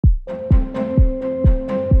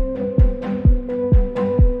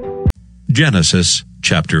Genesis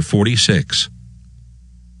chapter 46.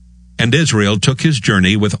 And Israel took his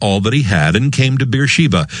journey with all that he had, and came to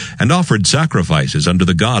Beersheba, and offered sacrifices unto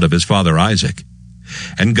the God of his father Isaac.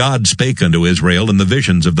 And God spake unto Israel in the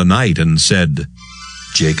visions of the night, and said,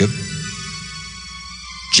 Jacob,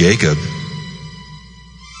 Jacob.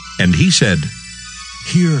 And he said,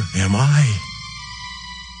 Here am I.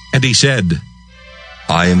 And he said,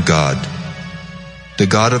 I am God, the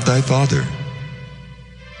God of thy father.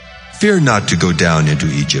 Fear not to go down into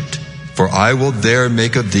Egypt, for I will there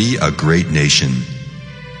make of thee a great nation.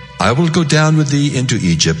 I will go down with thee into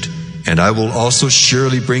Egypt, and I will also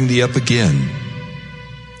surely bring thee up again.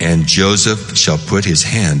 And Joseph shall put his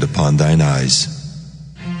hand upon thine eyes.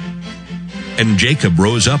 And Jacob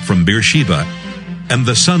rose up from Beersheba, and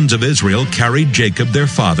the sons of Israel carried Jacob their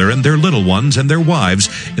father, and their little ones, and their wives,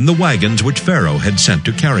 in the wagons which Pharaoh had sent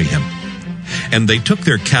to carry him. And they took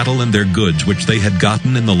their cattle and their goods which they had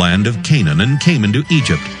gotten in the land of Canaan, and came into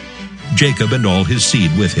Egypt, Jacob and all his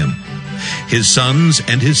seed with him, his sons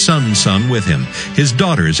and his son's son with him, his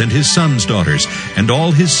daughters and his son's daughters, and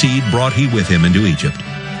all his seed brought he with him into Egypt.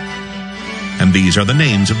 And these are the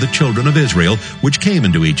names of the children of Israel which came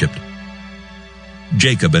into Egypt: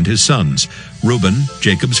 Jacob and his sons, Reuben,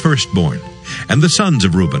 Jacob's firstborn, and the sons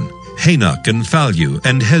of Reuben, Hanok and Phallu,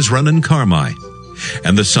 and Hezron and Carmi.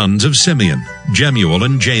 And the sons of Simeon, Jemuel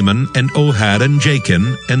and Jamin, and Ohad and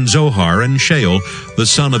Jachin, and Zohar and Shaul, the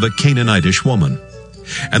son of a Canaanitish woman.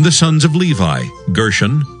 And the sons of Levi,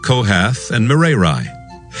 Gershon, Kohath, and Merari.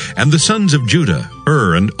 And the sons of Judah,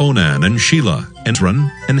 and Onan, and Shelah, and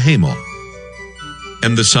Ron, and Hamel.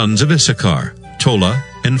 And the sons of Issachar, Tola,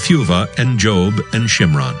 and Phuvah, and Job, and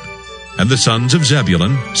Shimron. And the sons of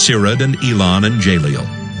Zebulun, Sirad, and Elon, and Jaleel.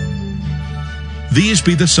 These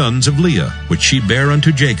be the sons of Leah, which she bare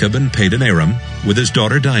unto Jacob in Padan Aram, with his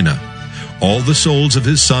daughter Dinah. All the souls of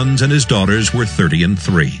his sons and his daughters were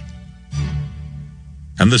 33.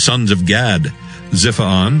 And the sons of Gad,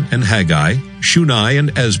 Ziphaon, and Haggai, Shunai,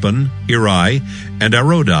 and Esbon, Eri, and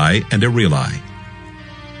Arodai, and Areli.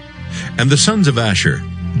 And the sons of Asher,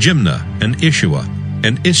 Jimnah, and Ishua,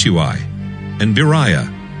 and Isui, and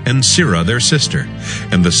Beriah, and Sirah their sister.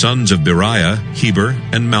 And the sons of Beriah, Heber,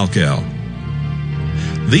 and Malchiel.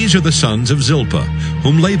 These are the sons of Zilpah,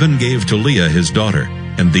 whom Laban gave to Leah his daughter,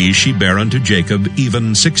 and these she bare unto Jacob,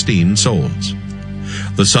 even 16 souls.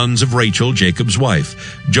 The sons of Rachel, Jacob's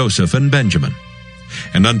wife, Joseph and Benjamin.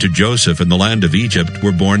 And unto Joseph in the land of Egypt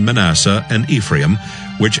were born Manasseh and Ephraim,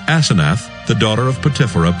 which Asenath, the daughter of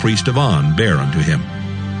Potipherah, priest of On, bare unto him.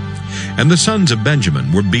 And the sons of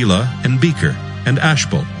Benjamin were Bela and Becher, and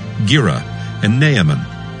Ashbel, Gera, and Naaman,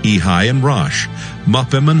 Ehi and Rosh,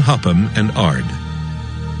 Muppim and Huppim, and Ard.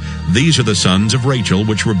 These are the sons of Rachel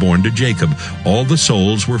which were born to Jacob. All the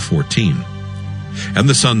souls were 14. And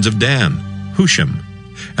the sons of Dan, Hushim.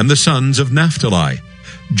 And the sons of Naphtali,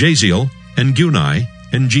 Jaziel, and Guni,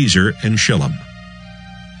 and Jezer, and Shillem.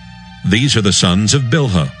 These are the sons of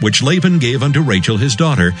Bilhah, which Laban gave unto Rachel his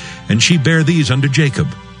daughter, and she bare these unto Jacob.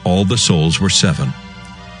 All the souls were 7.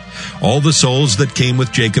 All the souls that came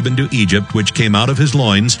with Jacob into Egypt, which came out of his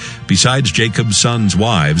loins, besides Jacob's sons'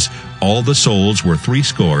 wives, all the souls were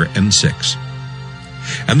 66.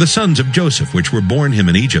 And the sons of Joseph, which were born him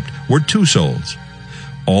in Egypt, were 2 souls.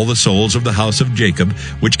 All the souls of the house of Jacob,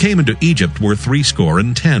 which came into Egypt, were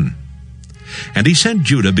 70. And he sent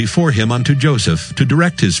Judah before him unto Joseph, to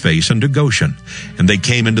direct his face unto Goshen, and they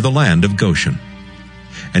came into the land of Goshen.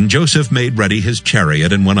 And Joseph made ready his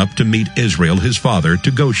chariot, and went up to meet Israel his father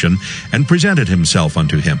to Goshen, and presented himself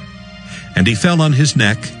unto him. And he fell on his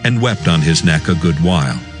neck, and wept on his neck a good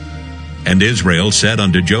while. And Israel said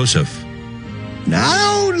unto Joseph,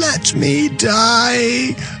 Now let me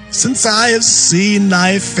die, since I have seen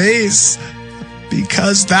thy face,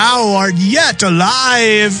 because thou art yet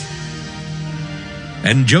alive.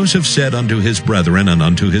 And Joseph said unto his brethren and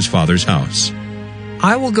unto his father's house,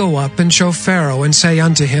 I will go up and show Pharaoh, and say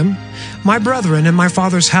unto him, My brethren and my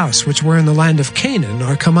father's house, which were in the land of Canaan,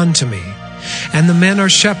 are come unto me. And the men are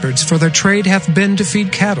shepherds, for their trade hath been to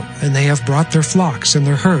feed cattle, and they have brought their flocks and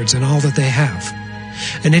their herds and all that they have.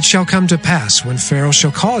 And it shall come to pass, when Pharaoh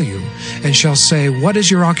shall call you, and shall say, What is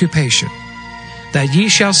your occupation? That ye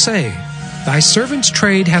shall say, Thy servant's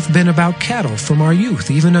trade hath been about cattle from our youth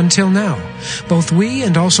even until now, both we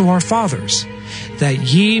and also our fathers, that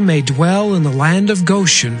ye may dwell in the land of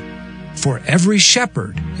Goshen, for every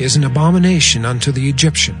shepherd is an abomination unto the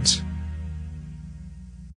Egyptians.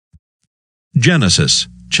 Genesis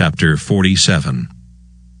chapter 47.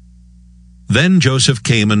 Then Joseph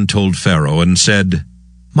came and told Pharaoh, and said,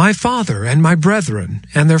 My father and my brethren,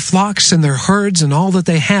 and their flocks and their herds and all that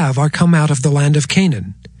they have are come out of the land of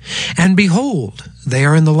Canaan. And behold, they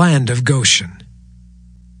are in the land of Goshen.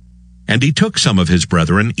 And he took some of his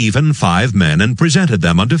brethren, even 5 men, and presented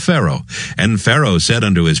them unto Pharaoh. And Pharaoh said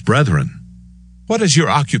unto his brethren, What is your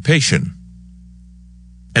occupation?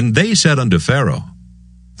 And they said unto Pharaoh,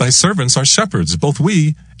 Thy servants are shepherds, both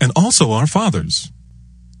we and also our fathers.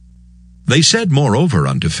 They said moreover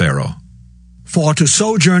unto Pharaoh, For to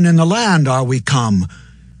sojourn in the land are we come,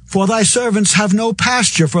 for thy servants have no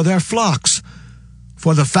pasture for their flocks,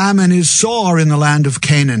 for the famine is sore in the land of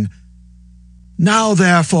Canaan. Now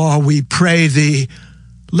therefore we pray thee,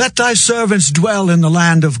 let thy servants dwell in the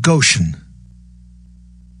land of Goshen.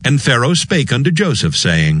 And Pharaoh spake unto Joseph,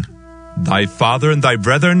 saying, Thy father and thy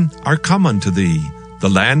brethren are come unto thee. The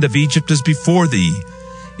land of Egypt is before thee.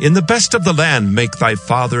 In the best of the land make thy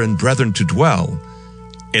father and brethren to dwell.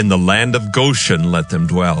 In the land of Goshen let them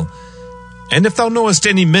dwell. And if thou knowest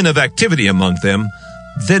any men of activity among them,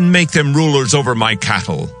 then make them rulers over my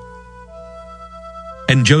cattle.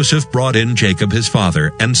 And Joseph brought in Jacob his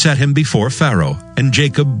father, and set him before Pharaoh, and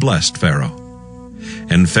Jacob blessed Pharaoh.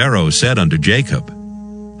 And Pharaoh said unto Jacob,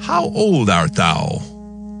 How old art thou?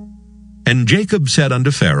 And Jacob said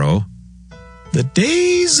unto Pharaoh, The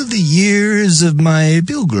days of the years of my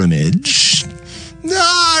pilgrimage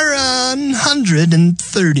are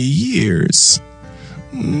 130 years.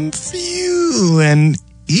 Few and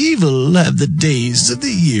evil have the days of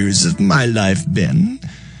the years of my life been,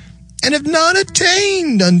 and have not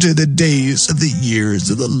attained unto the days of the years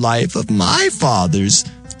of the life of my fathers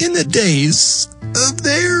in the days of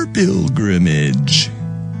their pilgrimage.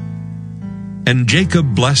 And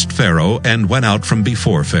Jacob blessed Pharaoh, and went out from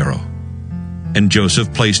before Pharaoh. And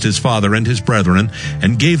Joseph placed his father and his brethren,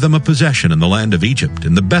 and gave them a possession in the land of Egypt,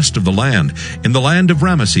 in the best of the land, in the land of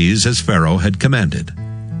Ramesses, as Pharaoh had commanded.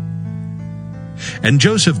 And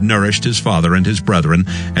Joseph nourished his father and his brethren,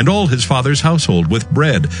 and all his father's household with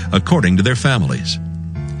bread, according to their families.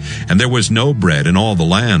 And there was no bread in all the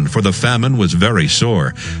land, for the famine was very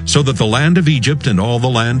sore, so that the land of Egypt and all the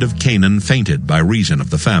land of Canaan fainted by reason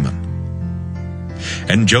of the famine.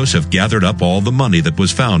 And Joseph gathered up all the money that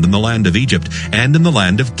was found in the land of Egypt and in the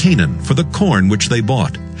land of Canaan for the corn which they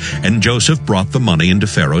bought. And Joseph brought the money into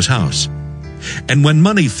Pharaoh's house. And when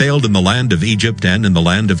money failed in the land of Egypt and in the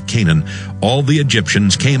land of Canaan, all the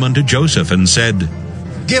Egyptians came unto Joseph and said,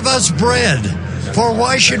 Give us bread, for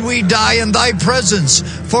why should we die in thy presence?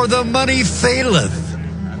 For the money faileth.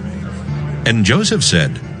 And Joseph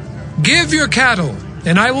said, Give your cattle,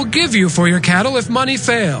 and I will give you for your cattle if money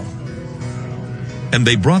fail. And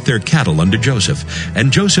they brought their cattle unto Joseph,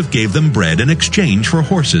 and Joseph gave them bread in exchange for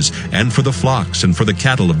horses, and for the flocks, and for the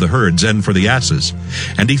cattle of the herds, and for the asses.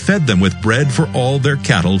 And he fed them with bread for all their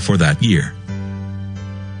cattle for that year.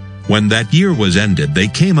 When that year was ended, they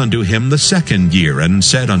came unto him the 2nd year, and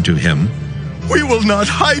said unto him, We will not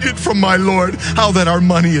hide it from my lord, how that our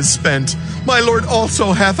money is spent. My lord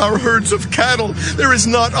also hath our herds of cattle. There is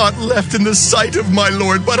not aught left in the sight of my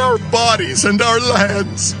lord, but our bodies and our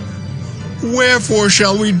lands. Wherefore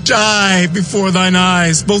shall we die before thine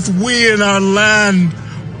eyes, both we and our land?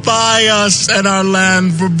 Buy us and our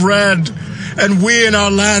land for bread, and we and our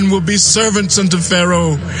land will be servants unto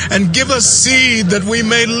Pharaoh. And give us seed, that we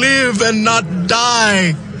may live and not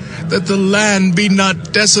die, that the land be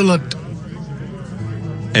not desolate.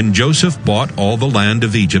 And Joseph bought all the land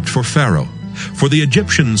of Egypt for Pharaoh. For the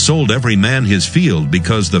Egyptians sold every man his field,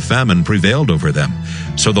 because the famine prevailed over them.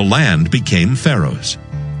 So the land became Pharaoh's.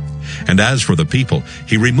 And as for the people,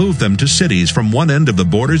 he removed them to cities from one end of the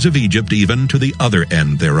borders of Egypt even to the other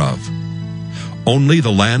end thereof. Only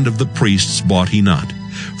the land of the priests bought he not,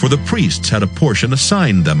 for the priests had a portion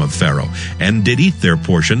assigned them of Pharaoh, and did eat their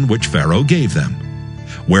portion which Pharaoh gave them.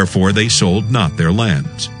 Wherefore they sold not their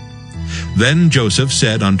lands. Then Joseph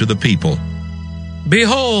said unto the people,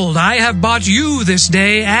 Behold, I have bought you this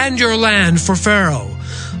day and your land for Pharaoh.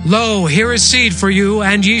 Lo, here is seed for you,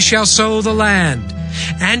 and ye shall sow the land.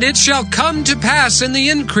 And it shall come to pass in the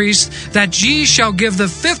increase that ye shall give the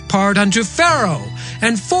 5th part unto Pharaoh,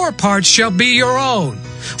 and 4 parts shall be your own,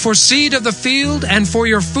 for seed of the field, and for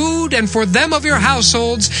your food, and for them of your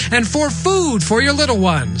households, and for food for your little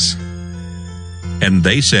ones. And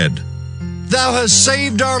they said, Thou hast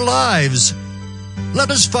saved our lives. Let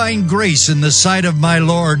us find grace in the sight of my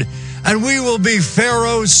Lord, and we will be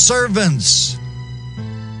Pharaoh's servants.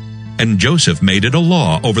 And Joseph made it a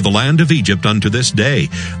law over the land of Egypt unto this day,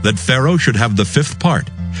 that Pharaoh should have the 5th part,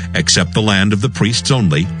 except the land of the priests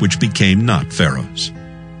only, which became not Pharaoh's.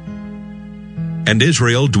 And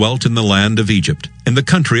Israel dwelt in the land of Egypt, in the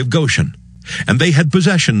country of Goshen. And they had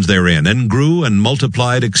possessions therein, and grew and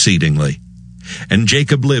multiplied exceedingly. And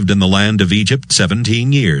Jacob lived in the land of Egypt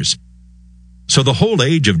 17 years. So the whole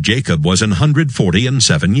age of Jacob was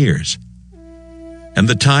 147 years. And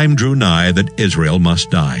the time drew nigh that Israel must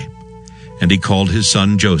die. And he called his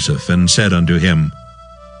son Joseph, and said unto him,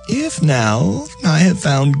 If now I have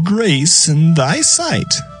found grace in thy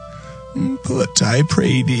sight, put, I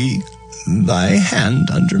pray thee, thy hand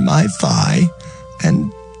under my thigh,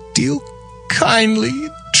 and deal kindly,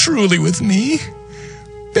 truly with me.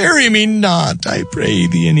 Bury me not, I pray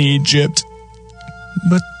thee, in Egypt,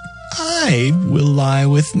 but I will lie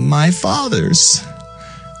with my fathers,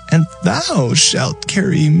 and thou shalt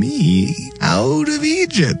carry me out of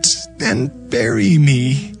Egypt, and bury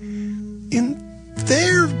me in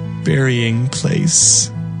their burying place.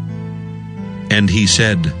 And he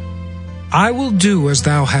said, I will do as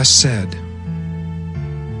thou hast said.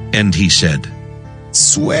 And he said,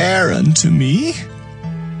 Swear unto me.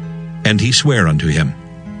 And he sware unto him.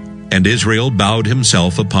 And Israel bowed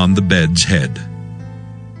himself upon the bed's head.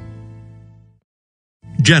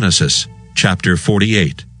 Genesis chapter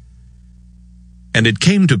 48. And it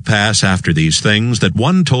came to pass after these things that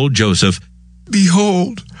one told Joseph,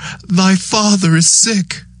 Behold, thy father is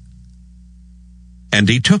sick. And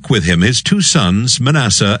he took with him his 2 sons,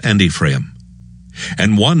 Manasseh and Ephraim.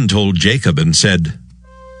 And one told Jacob and said,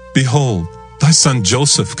 Behold, thy son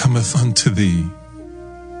Joseph cometh unto thee.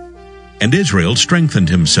 And Israel strengthened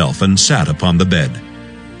himself and sat upon the bed.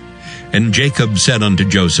 And Jacob said unto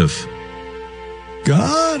Joseph,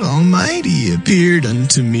 God Almighty appeared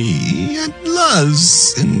unto me at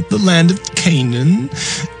Luz in the land of Canaan,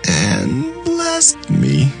 and blessed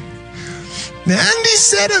me. And he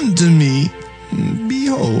said unto me,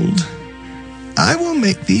 Behold, I will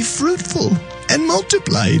make thee fruitful, and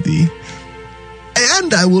multiply thee,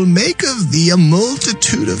 and I will make of thee a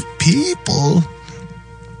multitude of people,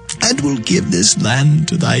 and will give this land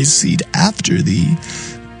to thy seed after thee,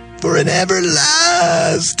 for an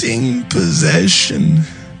everlasting possession.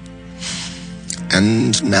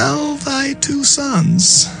 And now thy 2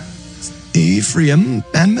 sons, Ephraim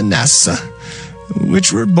and Manasseh,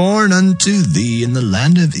 which were born unto thee in the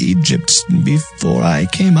land of Egypt before I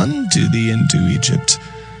came unto thee into Egypt,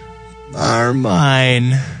 are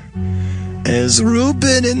mine. As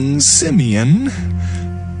Reuben and Simeon,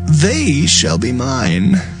 they shall be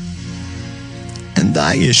mine. And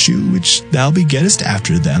thy issue, which thou begettest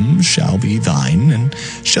after them, shall be thine, and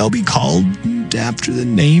shall be called after the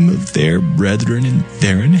name of their brethren in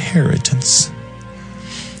their inheritance.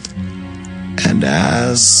 And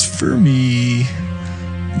as for me,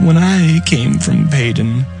 when I came from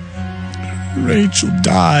Padan, Rachel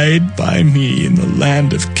died by me in the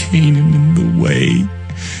land of Canaan in the way,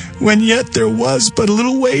 when yet there was but a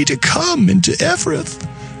little way to come into Ephrath.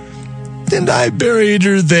 And I buried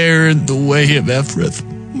her there in the way of Ephrath,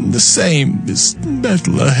 the same is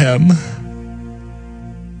Bethlehem.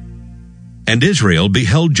 And Israel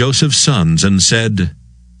beheld Joseph's sons, and said,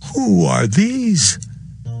 Who are these?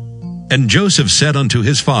 And Joseph said unto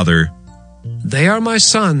his father, They are my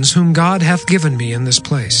sons whom God hath given me in this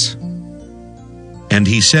place. And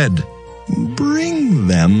he said, Bring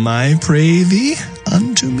them, I pray thee,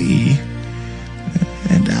 unto me,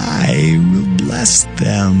 and I will bless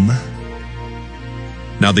them.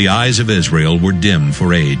 Now the eyes of Israel were dim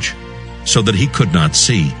for age, so that he could not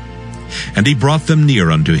see. And he brought them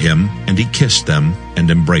near unto him, and he kissed them,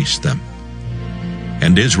 and embraced them.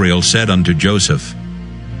 And Israel said unto Joseph,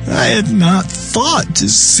 I had not thought to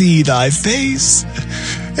see thy face,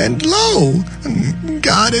 and lo,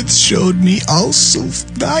 God hath showed me also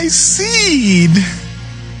thy seed.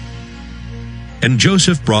 And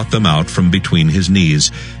Joseph brought them out from between his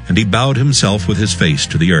knees, and he bowed himself with his face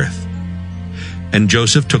to the earth. And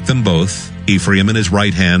Joseph took them both, Ephraim in his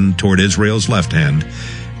right hand toward Israel's left hand,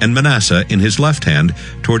 and Manasseh in his left hand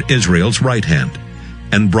toward Israel's right hand,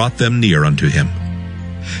 and brought them near unto him.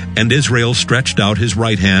 And Israel stretched out his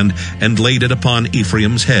right hand, and laid it upon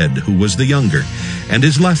Ephraim's head, who was the younger, and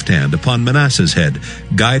his left hand upon Manasseh's head,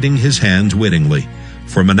 guiding his hands wittingly,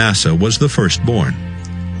 for Manasseh was the firstborn.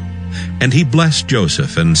 And he blessed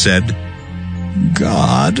Joseph, and said,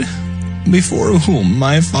 God, before whom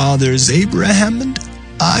my fathers Abraham and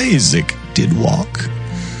Isaac did walk,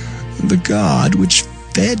 the God which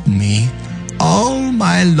fed me all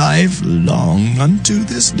my life long unto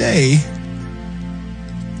this day,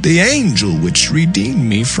 the angel which redeemed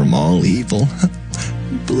me from all evil,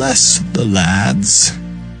 bless the lads,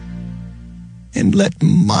 and let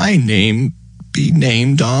my name be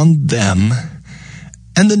named on them,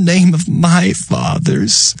 and the name of my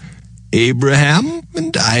fathers, Abraham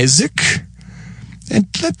and Isaac, and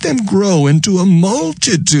let them grow into a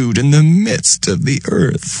multitude in the midst of the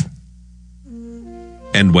earth.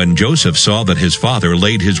 And when Joseph saw that his father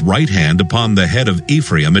laid his right hand upon the head of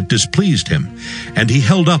Ephraim, it displeased him, and he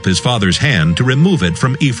held up his father's hand to remove it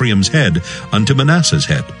from Ephraim's head unto Manasseh's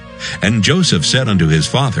head. And Joseph said unto his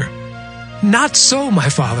father, Not so, my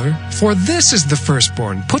father, for this is the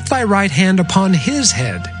firstborn. Put thy right hand upon his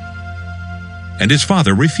head. And his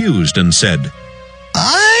father refused and said,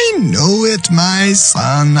 I know it, my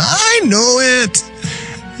son, I know it.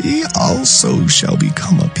 He also shall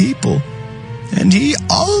become a people, and he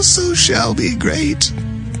also shall be great.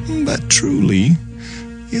 But truly,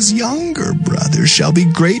 his younger brother shall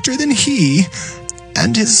be greater than he,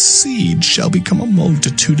 and his seed shall become a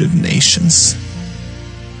multitude of nations.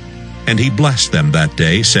 And he blessed them that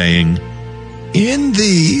day, saying, In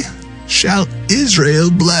thee shall Israel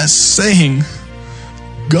bless, saying,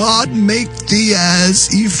 God make thee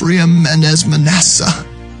as Ephraim and as Manasseh.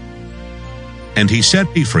 And he set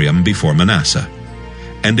Ephraim before Manasseh.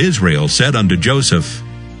 And Israel said unto Joseph,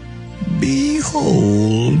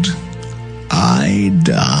 Behold, I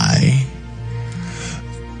die,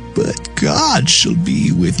 but God shall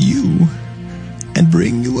be with you, and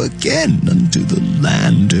bring you again unto the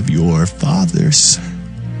land of your fathers.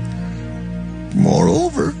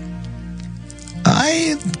 Moreover, I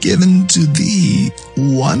have given to thee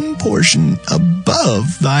one portion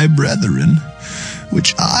above thy brethren,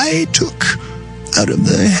 which I took out of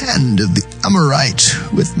the hand of the Amorite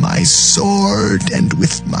with my sword and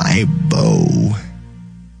with my bow.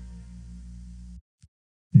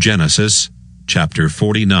 Genesis chapter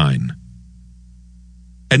 49.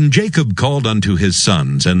 And Jacob called unto his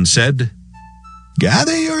sons, and said,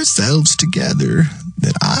 Gather yourselves together,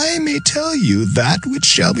 that I may tell you that which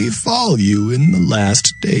shall befall you in the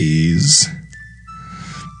last days.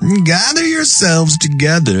 Gather yourselves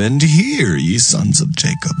together, and hear, ye sons of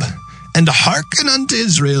Jacob, and hearken unto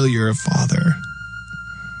Israel your father.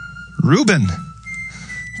 Reuben,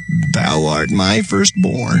 thou art my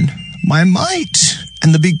firstborn, my might,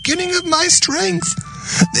 and the beginning of my strength,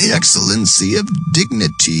 the excellency of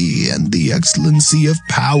dignity, and the excellency of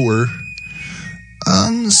power.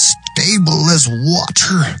 Unstable as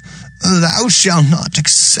water, thou shalt not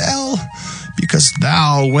excel, because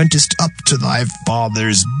thou wentest up to thy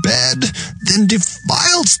father's bed, then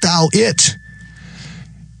defiledst thou it.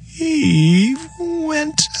 He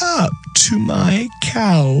went up to my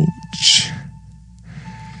couch.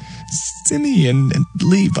 Simeon and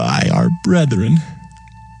Levi are brethren.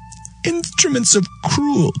 Instruments of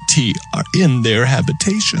cruelty are in their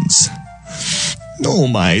habitations. O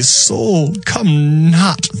my soul, come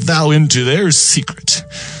not thou into their secret,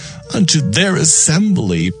 unto their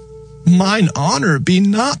assembly. Mine honor be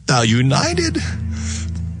not thou united.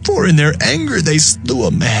 For in their anger they slew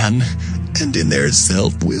a man, and in their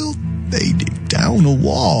self-will they dig down a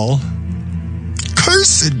wall.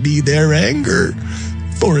 Cursed be their anger,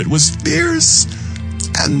 for it was fierce,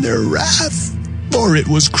 and their wrath, for it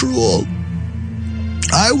was cruel.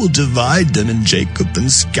 I will divide them in Jacob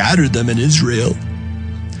and scatter them in Israel.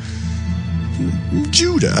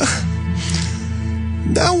 Judah,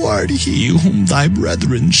 thou art he whom thy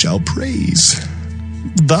brethren shall praise.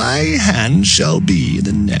 Thy hand shall be in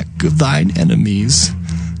the neck of thine enemies.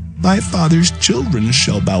 Thy father's children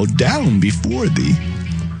shall bow down before thee.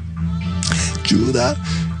 Judah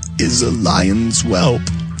is a lion's whelp.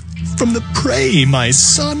 From the prey, my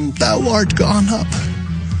son, thou art gone up.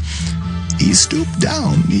 He stooped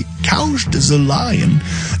down, he couched as a lion,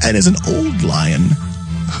 and as an old lion.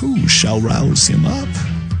 Who shall rouse him up?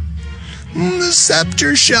 The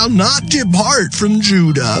scepter shall not depart from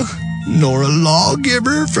Judah, nor a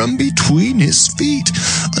lawgiver from between his feet,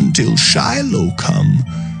 until Shiloh come,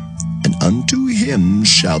 and unto him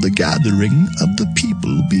shall the gathering of the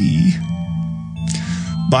people be.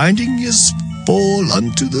 Binding his foal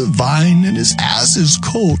unto the vine, and his ass's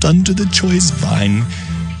colt unto the choice vine.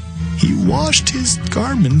 He washed his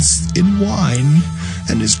garments in wine,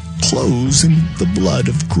 and his clothes in the blood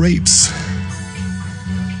of grapes.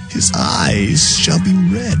 His eyes shall be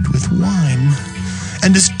red with wine,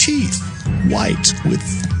 and his teeth white with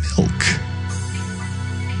milk.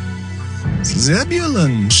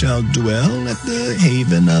 Zebulun shall dwell at the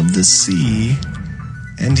haven of the sea,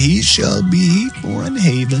 and he shall be for an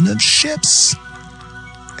haven of ships,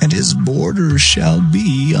 and his border shall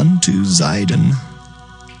be unto Zidon.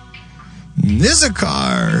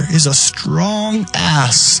 Issachar is a strong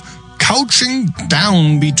ass, couching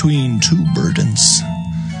down between two burdens.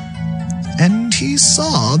 And he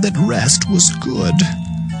saw that rest was good,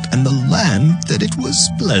 and the land that it was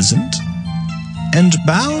pleasant, and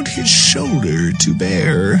bowed his shoulder to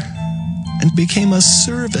bear, and became a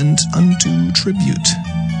servant unto tribute.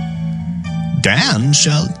 Dan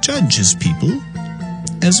shall judge his people,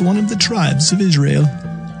 as one of the tribes of Israel.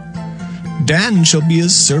 Dan shall be a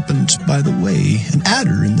serpent by the way, an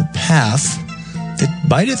adder in the path, that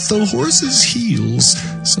biteth the horse's heels,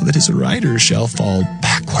 so that his rider shall fall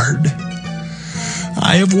backward.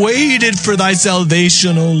 I have waited for thy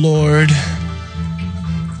salvation, O Lord.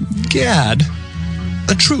 Gad,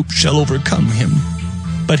 a troop shall overcome him,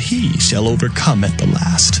 but he shall overcome at the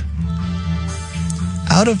last.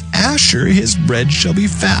 Out of Asher his bread shall be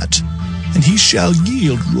fat, and he shall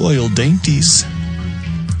yield royal dainties.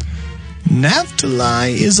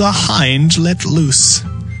 Naphtali is a hind let loose,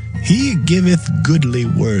 he giveth goodly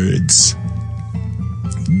words.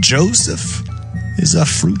 Joseph is a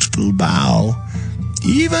fruitful bough,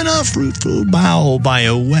 even a fruitful bough by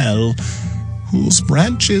a well, whose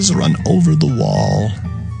branches run over the wall.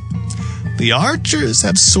 The archers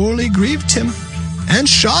have sorely grieved him, and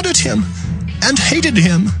shot at him, and hated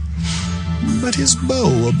him. But his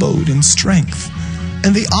bow abode in strength,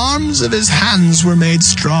 and the arms of his hands were made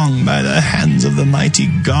strong by the hands of the mighty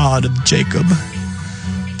God of Jacob.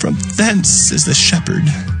 From thence is the shepherd,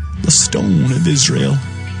 the stone of Israel.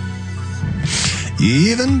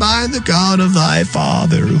 Even by the God of thy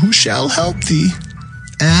father, who shall help thee,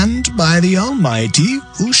 and by the Almighty,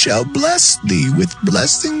 who shall bless thee with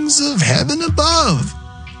blessings of heaven above,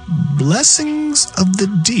 blessings of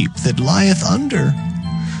the deep that lieth under,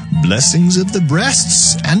 blessings of the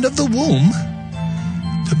breasts and of the womb.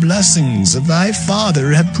 The blessings of thy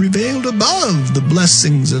father have prevailed above the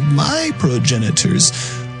blessings of my progenitors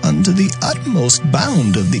unto the utmost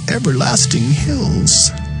bound of the everlasting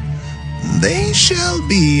hills. They shall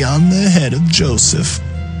be on the head of Joseph,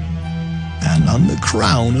 and on the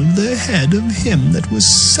crown of the head of him that was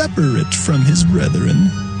separate from his brethren.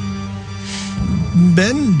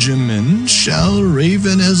 Benjamin shall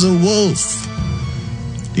raven as a wolf.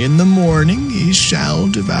 In the morning he shall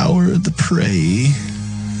devour the prey,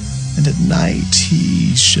 and at night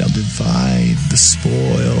he shall divide the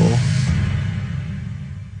spoil.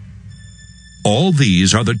 All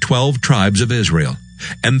these are the 12 tribes of Israel.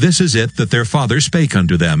 And this is it that their father spake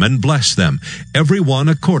unto them, and blessed them. Every one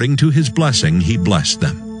according to his blessing he blessed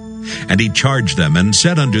them. And he charged them, and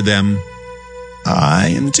said unto them, I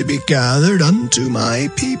am to be gathered unto my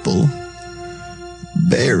people.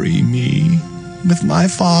 Bury me with my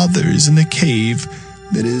fathers in the cave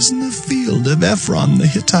that is in the field of Ephron the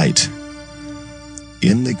Hittite,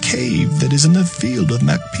 in the cave that is in the field of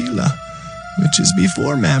Machpelah, which is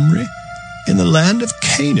before Mamre, in the land of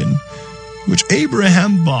Canaan, which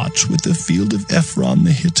Abraham bought with the field of Ephron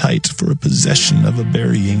the Hittite for a possession of a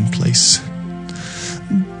burying place.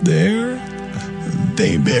 There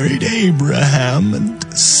they buried Abraham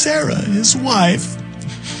and Sarah his wife.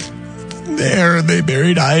 There they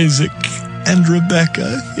buried Isaac and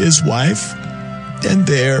Rebekah his wife, and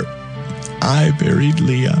there I buried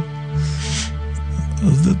Leah.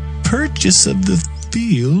 The purchase of the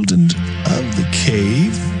field and of the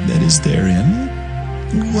cave that is therein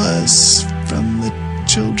was from the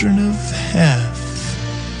children of Heth.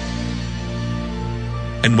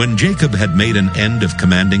 And when Jacob had made an end of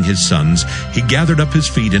commanding his sons, he gathered up his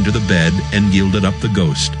feet into the bed, and yielded up the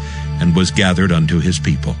ghost, and was gathered unto his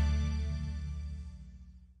people.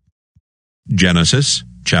 Genesis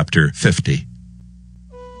chapter 50.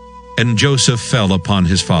 And Joseph fell upon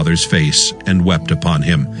his father's face, and wept upon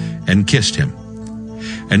him, and kissed him.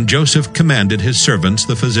 And Joseph commanded his servants,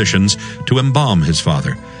 the physicians, to embalm his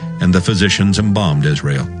father, and the physicians embalmed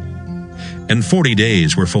Israel. And 40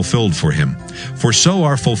 days were fulfilled for him, for so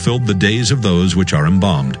are fulfilled the days of those which are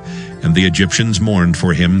embalmed. And the Egyptians mourned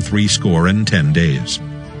for him 60 days.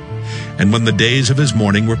 And when the days of his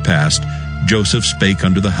mourning were past, Joseph spake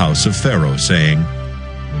unto the house of Pharaoh, saying,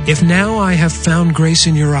 If now I have found grace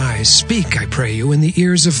in your eyes, speak, I pray you, in the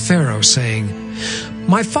ears of Pharaoh, saying,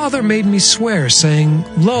 My father made me swear, saying,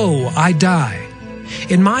 Lo, I die.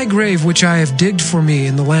 In my grave which I have digged for me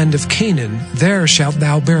in the land of Canaan, there shalt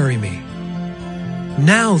thou bury me.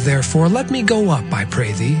 Now therefore let me go up, I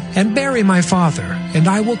pray thee, and bury my father, and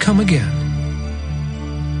I will come again.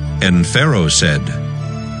 And Pharaoh said,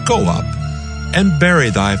 Go up, and bury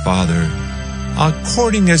thy father,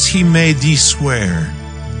 according as he made thee swear.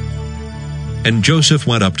 And Joseph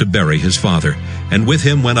went up to bury his father, and with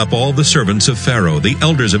him went up all the servants of Pharaoh, the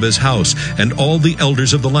elders of his house, and all the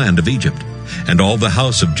elders of the land of Egypt, and all the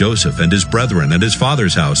house of Joseph, and his brethren, and his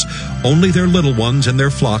father's house. Only their little ones, and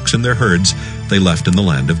their flocks, and their herds, they left in the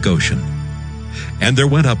land of Goshen. And there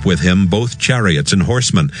went up with him both chariots and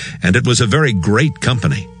horsemen, and it was a very great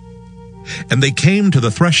company. And they came to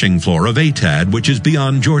the threshing floor of Atad, which is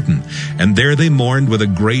beyond Jordan, and there they mourned with a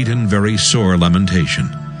great and very sore lamentation.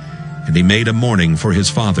 And he made a mourning for his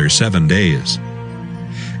father 7 days.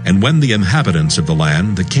 And when the inhabitants of the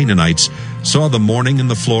land, the Canaanites, saw the mourning in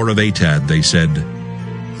the floor of Atad, they said,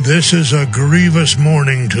 This is a grievous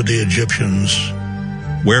mourning to the Egyptians.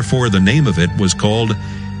 Wherefore the name of it was called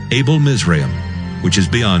Abel Mizraim, which is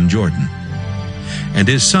beyond Jordan. And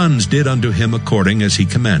his sons did unto him according as he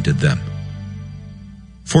commanded them.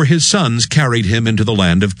 For his sons carried him into the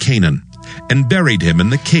land of Canaan, and buried him in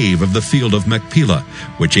the cave of the field of Machpelah,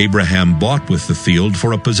 which Abraham bought with the field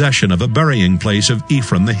for a possession of a burying place of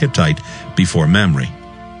Ephron the Hittite before Mamre.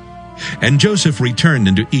 And Joseph returned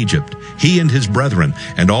into Egypt, he and his brethren,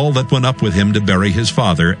 and all that went up with him to bury his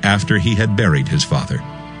father after he had buried his father.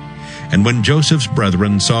 And when Joseph's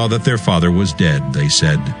brethren saw that their father was dead, they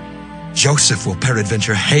said, Joseph will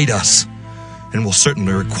peradventure hate us, and will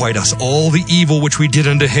certainly requite us all the evil which we did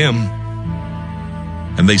unto him.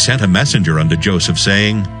 And they sent a messenger unto Joseph,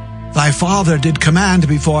 saying, Thy father did command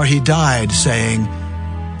before he died, saying,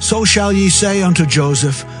 So shall ye say unto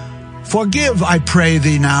Joseph, Forgive, I pray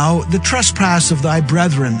thee now, the trespass of thy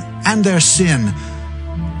brethren, and their sin,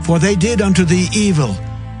 for they did unto thee evil.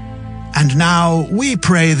 And now we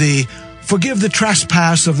pray thee, forgive the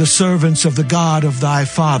trespass of the servants of the God of thy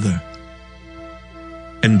father.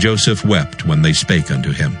 And Joseph wept when they spake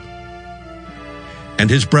unto him. And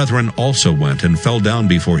his brethren also went and fell down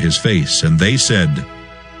before his face, and they said,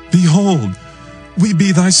 Behold, we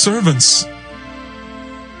be thy servants.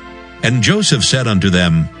 And Joseph said unto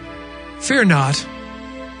them, Fear not,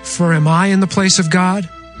 for am I in the place of God?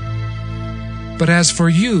 But as for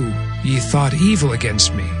you, ye thought evil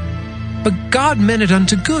against me. But God meant it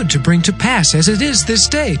unto good to bring to pass, as it is this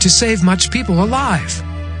day, to save much people alive.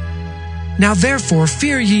 Now therefore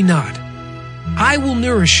fear ye not. I will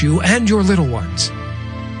nourish you and your little ones.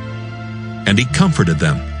 And he comforted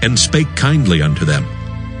them, and spake kindly unto them.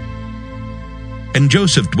 And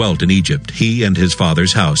Joseph dwelt in Egypt, he and his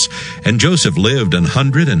father's house. And Joseph lived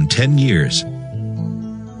 110 years.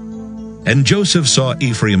 And Joseph saw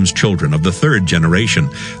Ephraim's children of the third generation.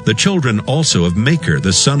 The children also of Machir,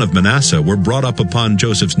 the son of Manasseh, were brought up upon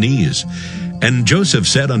Joseph's knees. And Joseph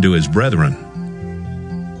said unto his brethren,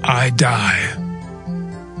 I die,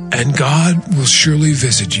 and God will surely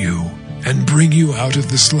visit you, and bring you out of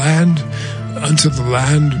this land unto the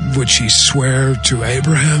land which he sware to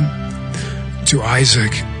Abraham, to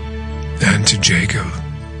Isaac, and to Jacob.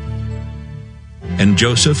 And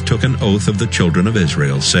Joseph took an oath of the children of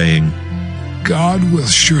Israel, saying, God will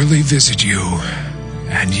surely visit you,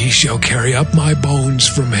 and ye shall carry up my bones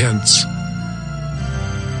from hence.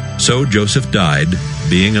 So Joseph died,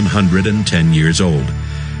 being 110 years old.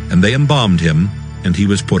 And they embalmed him, and he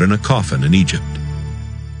was put in a coffin in Egypt.